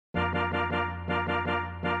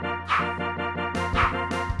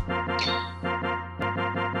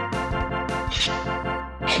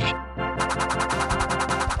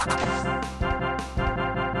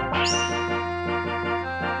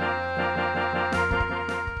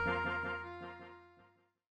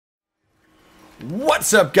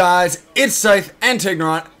What's up, guys? It's Scythe and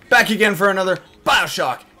Tignorant back again for another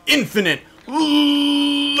Bioshock Infinite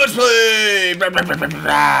Let's Play!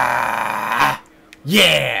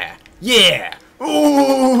 Yeah! Yeah!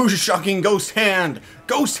 Ooh, shocking ghost hand!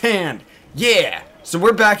 Ghost hand! Yeah! So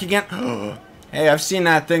we're back again. Hey, I've seen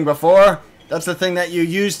that thing before. That's the thing that you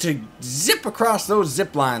use to zip across those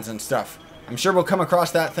zip lines and stuff. I'm sure we'll come across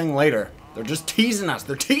that thing later. They're just teasing us.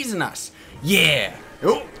 They're teasing us. Yeah!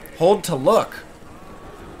 Oh, hold to look.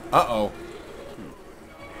 Uh-oh.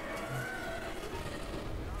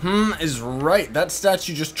 Is right. That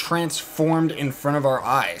statue just transformed in front of our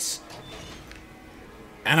eyes.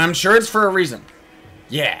 And I'm sure it's for a reason.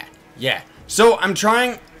 Yeah. So I'm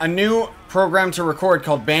trying a new program to record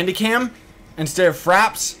called Bandicam instead of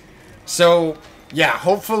Fraps. So yeah,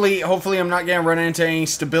 hopefully I'm not gonna run into any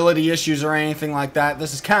stability issues or anything like that.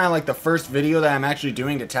 This is kind of like the first video that I'm actually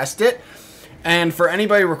doing to test it. And for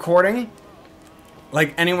anybody recording,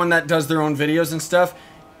 like anyone that does their own videos and stuff,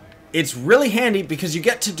 it's really handy because you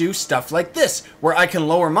get to do stuff like this, where I can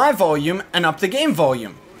lower my volume and up the game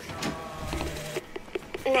volume.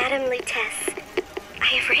 Madam Lutece, I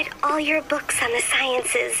have read all your books on the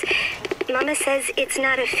sciences. Mama says it's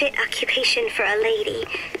not a fit occupation for a lady,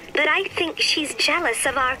 but I think she's jealous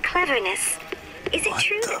of our cleverness. Is it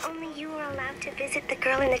true that only you are allowed to visit the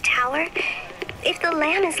girl in the tower? If the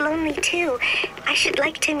lamb is lonely too, I should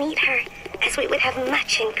like to meet her, as we would have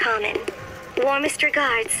much in common. Warmest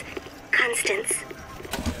regards, Constance.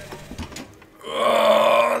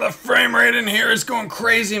 Oh, the frame rate in here is going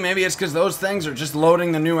crazy. Maybe it's because those things are just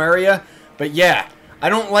loading the new area. But yeah, I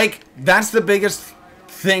don't like... That's the biggest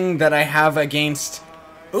thing that I have against...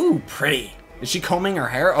 Ooh, pretty. Is she combing her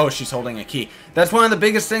hair? Oh, she's holding a key. That's one of the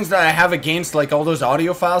biggest things that I have against like all those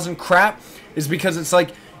audio files and crap. Is because it's like,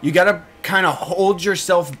 you gotta kind of hold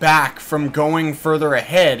yourself back from going further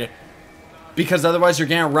ahead. Because otherwise you're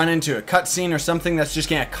gonna run into a cutscene or something that's just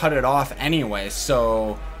gonna cut it off anyway.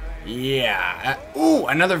 So, yeah. Ooh,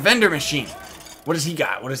 another vendor machine. What does he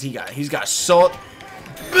got? What does he got? He's got salt.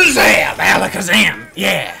 Bazam! Alakazam!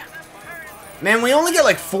 Yeah. Man, we only get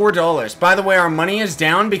like $4. By the way, our money is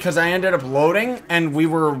down because I ended up loading and we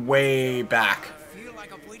were way back.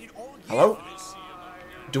 Hello?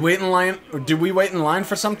 Do we wait in line? Or did we wait in line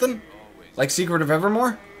for something? Like Secret of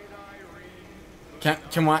Evermore? Can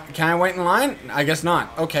I wait in line? I guess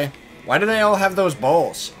not. Okay. Why do they all have those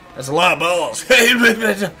balls? That's a lot of balls.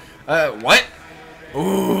 What?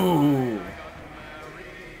 Ooh.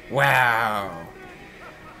 Wow.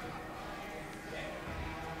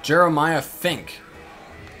 Jeremiah Fink.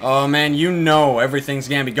 Oh man, you know everything's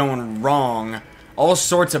gonna be going wrong. All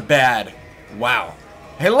sorts of bad. Wow.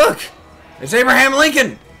 Hey look! It's Abraham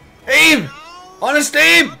Lincoln! Abe! Honest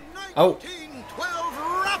Abe! Oh.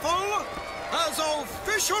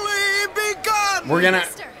 We're gonna...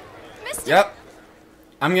 Mister. Yep.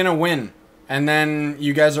 I'm gonna win. And then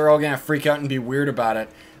you guys are all gonna freak out and be weird about it.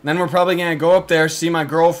 And then we're probably gonna go up there, see my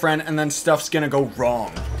girlfriend, and then stuff's gonna go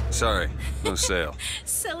wrong. Sorry, no sale.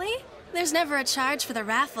 Silly. There's never a charge for the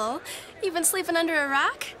raffle. You've been sleeping under a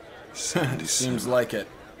rock? 77. Seems like it.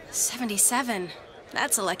 77.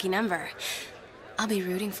 That's a lucky number. I'll be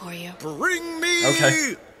rooting for you. Bring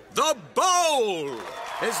me the bowl!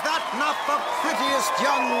 Is that not the prettiest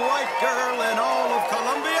young white girl in all of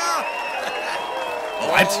Columbia?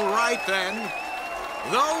 What? All right then.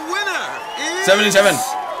 The winner is... 77.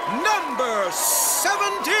 Number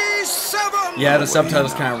 77. Yeah, the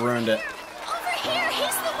subtitles kind of ruined it. Over here,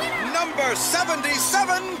 he's the winner. Number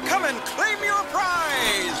 77, come and claim your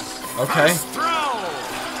prize. Okay. First throw.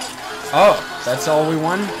 Oh, that's all we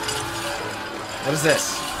won? What is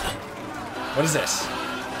this? What is this?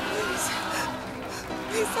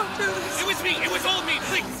 Please don't do this. It was me. It was all me.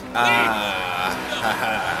 Please.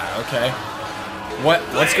 Okay.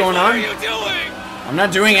 What's going on? What are you doing? I'm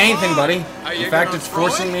not doing anything, buddy. Are you In fact, gonna it's throw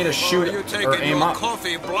forcing it? me to shoot Or are you or taking aim your up.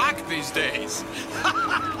 coffee black these days? Let her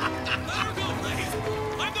go, please.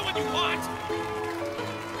 I'm the one you want.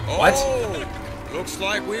 What? Oh, looks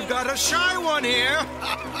like we've got a shy one here.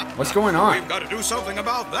 What's going on? We've got to do something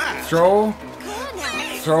about that. Throw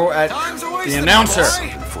at Time's a the wasting, announcer. boy.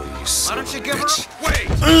 For you, Why son don't of you a give her bitch. a... Wait.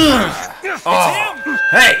 Oh,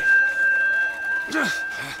 hey.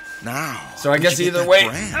 Now. So I guess where'd you get either that way,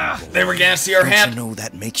 brand? they were gonna see our Don't hand. you know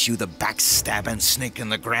that makes you the backstabbing snake in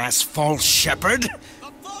the grass false shepherd?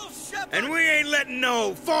 And we ain't letting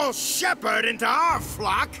no false shepherd into our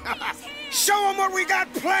flock. Show them what we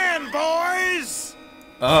got planned, boys.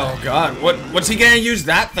 Oh God, what's he gonna use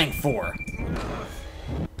that thing for?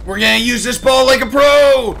 We're gonna use this ball like a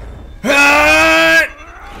pro.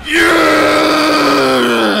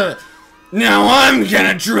 Yeah! Now I'm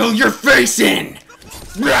gonna drill your face in!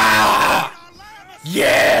 Rah!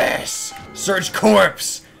 Yes! Search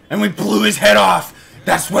corpse! And we blew his head off!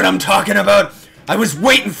 That's what I'm talking about! I was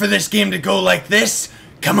waiting for this game to go like this!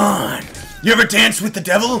 Come on! You ever dance with the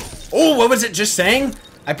devil? Oh, what was it just saying?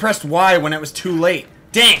 I pressed Y when it was too late.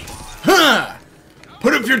 Dang! Huh!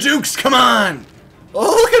 Put up your dukes, come on!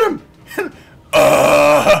 Oh, look at him!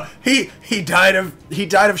 He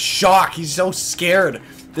died of shock. He's so scared.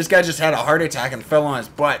 This guy just had a heart attack and fell on his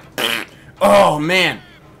butt. Oh man.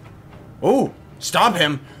 Oh, stop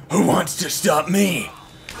him. Who wants to stop me?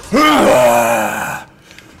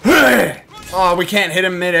 Oh, we can't hit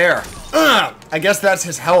him midair. I guess that's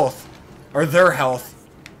his health. Or their health.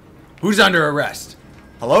 Who's under arrest?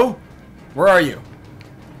 Hello? Where are you?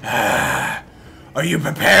 Are you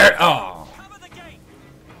prepared? Oh.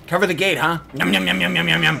 Cover the gate, huh? Yum, yum, yum, yum, yum,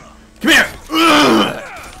 yum, yum. Come here!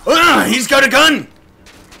 He's got a gun!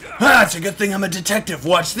 It's a good thing I'm a detective.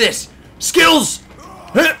 Watch this. Skills!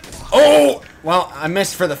 Oh! Well, I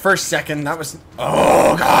missed for the first second. That was...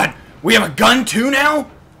 Oh, God! We have a gun, too,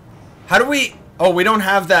 now? How do we... Oh, we don't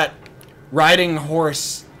have that riding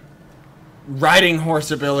horse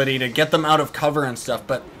ability to get them out of cover and stuff,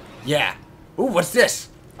 but... Yeah. Ooh, what's this?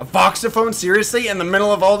 A voxophone? Seriously? In the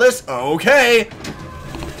middle of all this? Okay!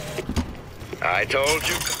 I told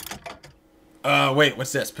you. Wait,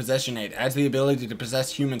 what's this? Possession aid. Adds the ability to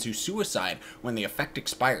possess humans who suicide when the effect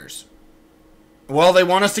expires. Well, they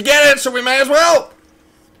want us to get it, so we may as well!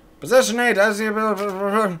 Possession aid adds the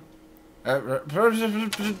ability...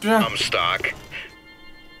 I'm stock.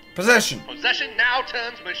 Possession. Possession now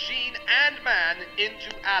turns machine and man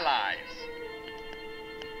into allies.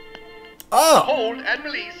 Oh! Hold and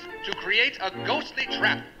release to create a ghostly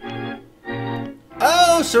trap.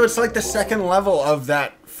 Oh, so it's like the second level of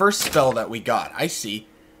that first spell that we got. I see.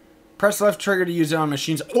 Press left trigger to use it on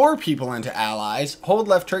machines or people into allies. Hold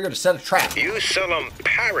left trigger to set a trap. You sell them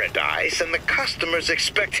paradise, and the customers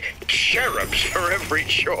expect cherubs for every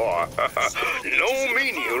chore. No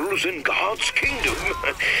menials in God's kingdom.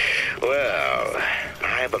 Well,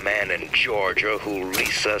 I have a man in Georgia who'll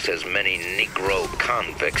lease us as many Negro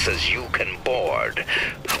convicts as you can board.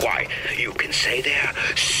 Why, you can say they're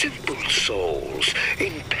simple souls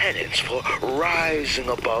in penance for rising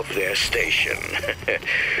above their station.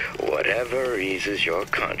 Whatever eases your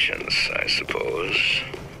conscience, I suppose.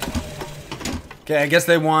 Okay, I guess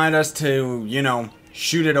they wanted us to, you know,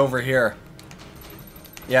 shoot it over here.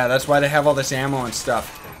 Yeah, that's why they have all this ammo and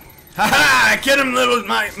stuff. Ha-ha! Get him, little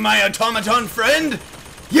my automaton friend!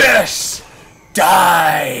 Yes!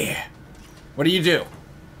 Die! What do? You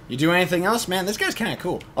do anything else? Man, this guy's kind of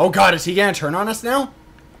cool. Oh god, is he gonna turn on us now?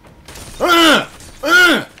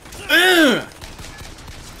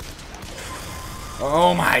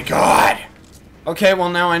 Oh my god! Okay, well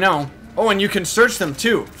now I know. Oh, and you can search them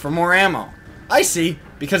too, for more ammo. I see,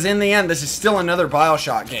 because in the end this is still another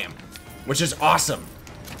Bioshock game. Which is awesome.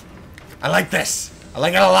 I like this. I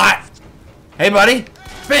like it a lot. Hey buddy.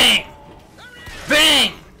 Bang!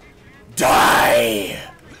 Bang! Die!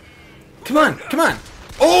 Come on, come on.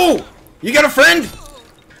 Oh! You got a friend?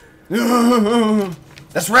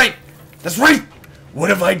 That's right. That's right! What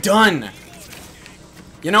have I done?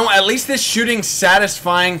 You know, at least this shooting's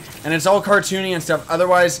satisfying, and it's all cartoony and stuff.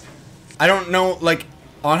 Otherwise, I don't know, like,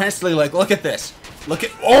 honestly, like, look at this. Look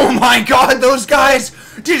at, oh my god, those guys!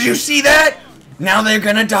 Did you see that? Now they're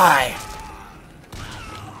gonna die.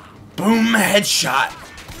 Boom, headshot.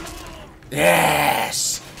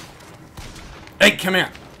 Yes! Hey, come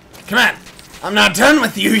here. Come on. I'm not done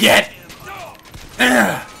with you yet.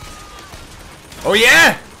 Oh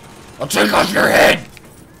yeah? I'll take off your head.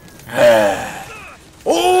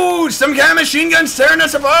 Oh, some kind of machine gun tearing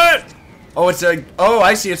us apart. Oh, it's a, oh,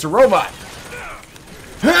 I see, it's a robot.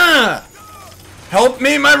 Huh. Help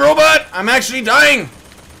me, my robot. I'm actually dying.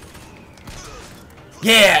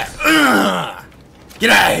 Yeah. Get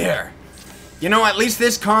out of here. You know, at least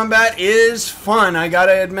this combat is fun. I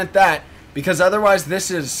gotta admit that. Because otherwise, this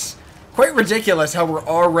is quite ridiculous how we're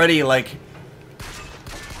already, like...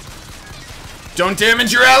 Don't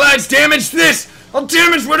damage your allies, damage this! I'll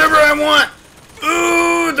damage whatever I want!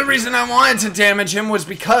 Ooh, the reason I wanted to damage him was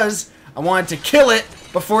because I wanted to kill it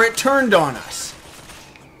before it turned on us.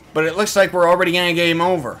 But it looks like we're already gonna game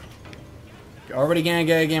over. Already gonna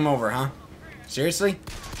get a game over, huh? Seriously?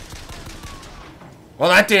 Well,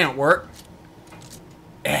 that didn't work.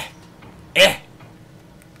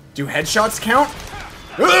 Do headshots count?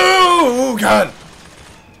 Oh, God.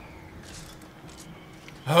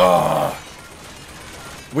 Oh.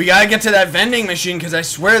 We gotta get to that vending machine because I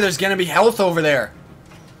swear there's gonna be health over there.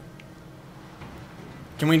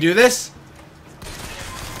 Can we do this?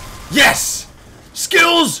 Yes!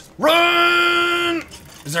 Skills! Run!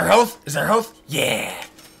 Is there health? Is there health? Yeah.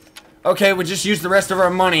 Okay, we just used the rest of our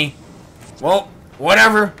money. Well,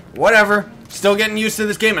 whatever. Whatever. Still getting used to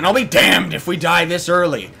this game, and I'll be damned if we die this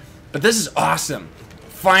early. But this is awesome.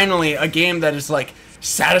 Finally, a game that is, like,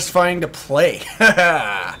 satisfying to play.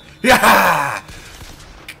 Yeah!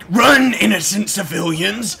 Run, innocent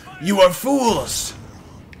civilians! You are fools!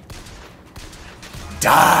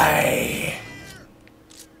 Die!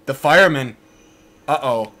 The fireman.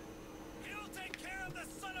 Uh-oh.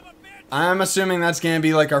 I'm assuming that's gonna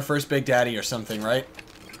be like our first Big Daddy or something, right?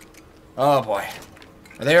 Oh boy.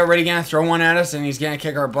 Are they already gonna throw one at us and he's gonna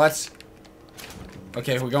kick our butts?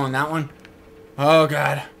 Okay, we're going that one. Oh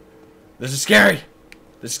god. This is scary.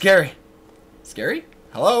 This is scary. Scary?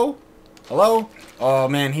 Hello? Hello? Oh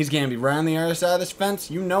man, he's gonna be right on the other side of this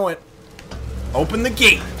fence. You know it. Open the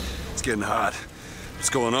gate. It's getting hot. What's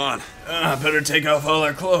going on? Better take off all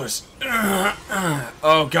our clothes.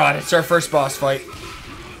 Oh god, it's our first boss fight.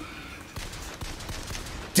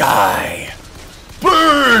 Die!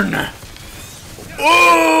 Burn!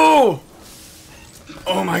 Oh!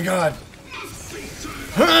 Oh my god.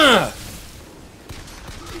 Huh!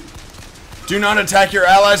 Do not attack your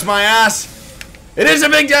allies, my ass! It is a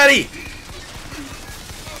Big Daddy!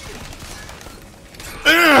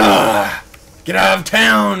 Ugh! Get out of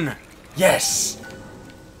town! Yes!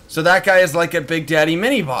 So that guy is like a Big Daddy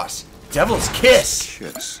mini-boss. Devil's Kiss!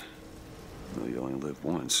 Shits. Well, you only live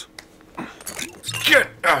once. Get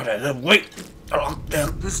out of the way!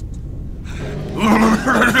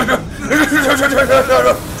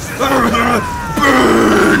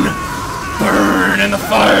 Burn! Burn in the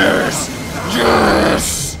fires!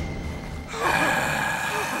 Yes!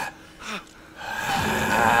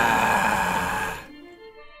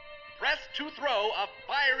 Press to throw a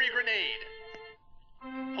fiery grenade.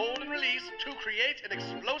 Hold and release to create an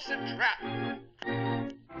explosive trap.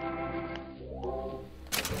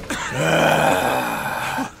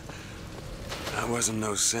 That wasn't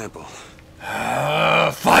no sample.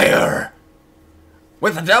 Fire!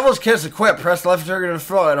 With the Devil's Kiss equipped, press left trigger to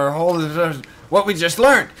throw it or hold what we just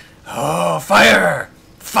learned. Oh, fire!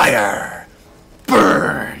 Fire!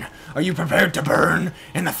 Burn! Are you prepared to burn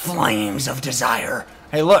in the flames of desire?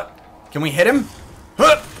 Hey, look. Can we hit him?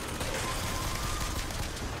 Huh!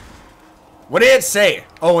 What did it say?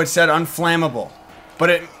 Oh, it said unflammable. But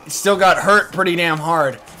it still got hurt pretty damn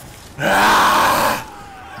hard. Ah!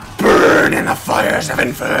 Burn in the fires of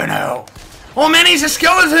inferno! Oh man, he's a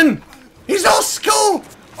skeleton! He's all skull!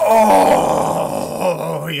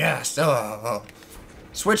 Oh, yes. Oh.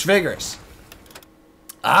 Switch Vigors.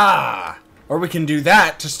 Ah. Or we can do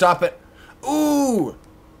that to stop it. Ooh.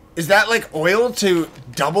 Is that like oil to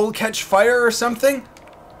double catch fire or something?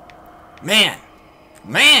 Man.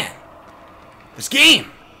 Man. This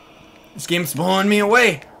game's blowing me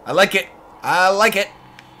away. I like it. I like it.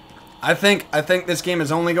 I think this game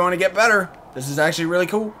is only going to get better. This is actually really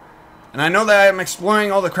cool. And I know that I'm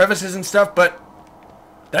exploring all the crevices and stuff, but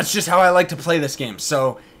that's just how I like to play this game.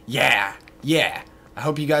 So, yeah. I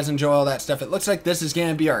hope you guys enjoy all that stuff. It looks like this is going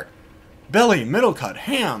to be our belly, middle cut,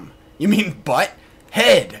 ham. You mean butt?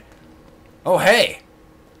 Head. Oh, hey.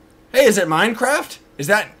 Hey, is it Minecraft? Is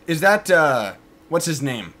that, what's his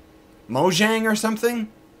name? Mojang or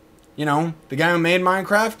something? You know, the guy who made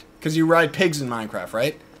Minecraft? Because you ride pigs in Minecraft,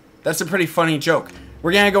 right? That's a pretty funny joke.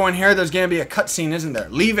 We're gonna go in here. There's gonna be a cutscene, isn't there?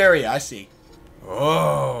 Leave area, I see.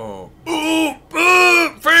 Oh. Ooh,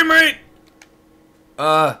 frame rate!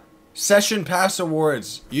 Session pass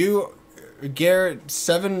awards. You get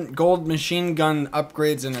 7 gold machine gun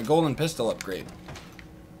upgrades and a golden pistol upgrade.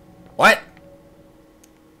 What?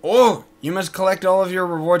 Oh, you must collect all of your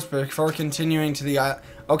rewards before continuing to the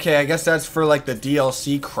okay, I guess that's for like the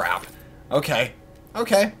DLC crap. Okay.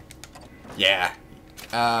 Yeah.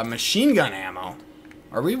 Machine gun ammo.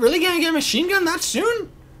 Are we really gonna get a machine gun that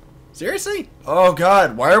soon? Seriously? Oh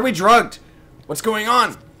god, why are we drugged? What's going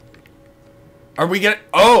on? Are we getting...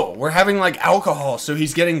 Oh, we're having like alcohol, so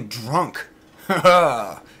he's getting drunk.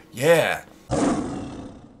 Haha, yeah.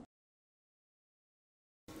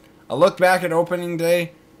 I look back at opening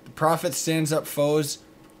day. The prophet stands up foes.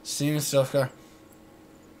 Seeing Sofka.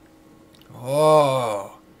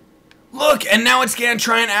 Oh. Look, and now it's gonna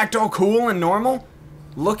try and act all cool and normal.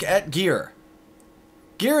 Look at gear.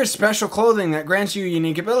 Gear is special clothing that grants you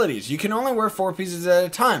unique abilities. You can only wear 4 pieces at a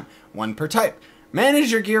time, 1 per type.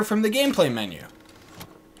 Manage your gear from the gameplay menu.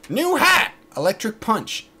 New hat! Electric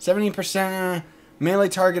punch. 70% melee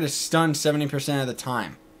target is stunned 70% of the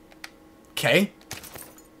time. Okay.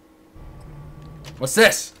 What's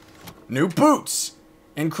this? New boots.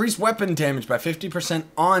 Increase weapon damage by 50%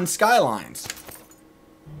 on skylines.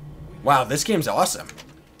 Wow, this game's awesome.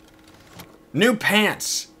 New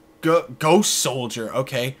pants. Ghost soldier.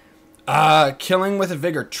 Okay. Killing with a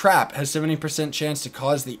vigor trap has 70% chance to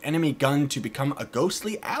cause the enemy gun to become a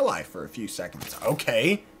ghostly ally for a few seconds.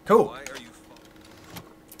 Okay. Cool.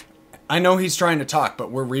 I know he's trying to talk,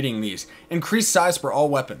 but we're reading these. Increased size for all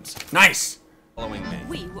weapons. Nice. Following me.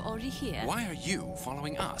 We were already here. Why are you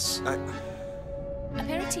following us?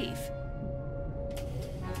 Aperitif.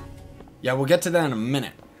 Yeah, we'll get to that in a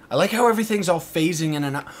minute. I like how everything's all phasing in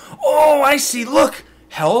and out. Oh, I see. Look.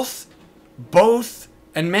 Health, both,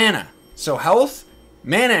 and mana. So health,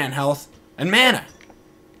 mana and health, and mana.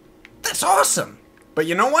 That's awesome. But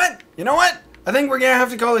you know what? You know what? I think we're going to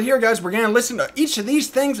have to call it here, guys. We're going to listen to each of these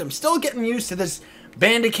things. I'm still getting used to this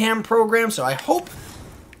Bandicam program, so I hope...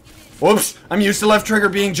 Whoops, I'm used to left trigger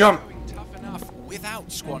being jumped. Tough enough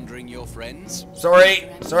without squandering your friends. Sorry.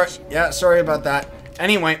 Yeah, sorry about that.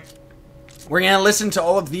 Anyway, we're going to listen to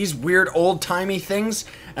all of these weird old-timey things,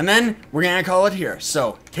 and then we're going to call it here.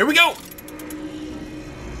 So, here we go.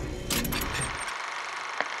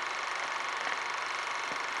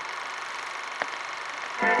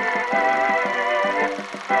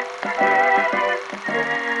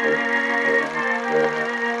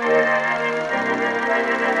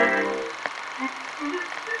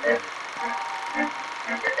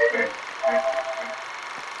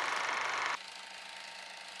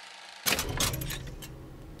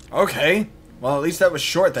 Okay. Well, at least that was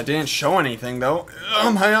short. That didn't show anything, though.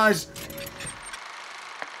 Oh, my eyes.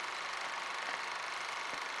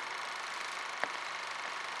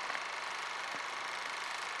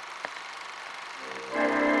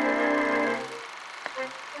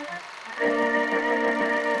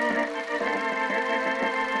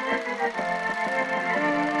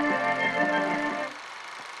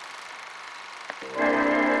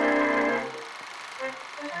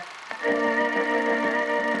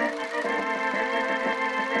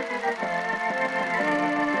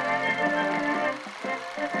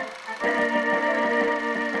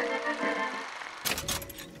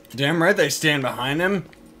 Damn right they stand behind him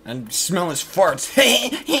and smell his farts.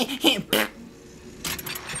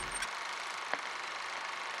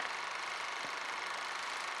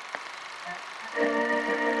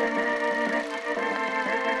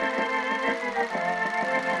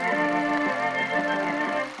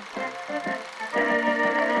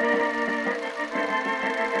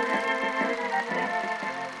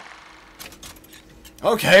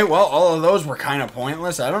 Okay, well, all of those were kind of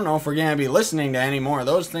pointless. I don't know if we're going to be listening to any more of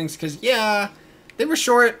those things, because, yeah, they were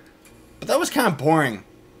short, but that was kind of boring.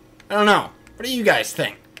 I don't know. What do you guys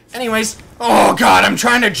think? Anyways, oh god, I'm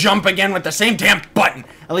trying to jump again with the same damn button.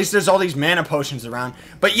 At least there's all these mana potions around.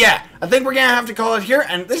 But yeah, I think we're going to have to call it here,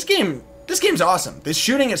 and this game's awesome. This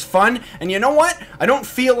shooting is fun, and you know what? I don't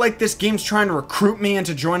feel like this game's trying to recruit me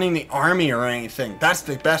into joining the army or anything. That's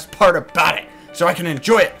the best part about it, so I can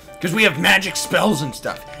enjoy it. Because we have magic spells and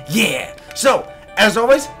stuff. Yeah. So, as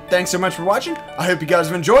always, thanks so much for watching. I hope you guys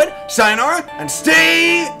have enjoyed. Sayonara, and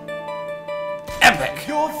stay epic.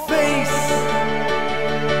 Your face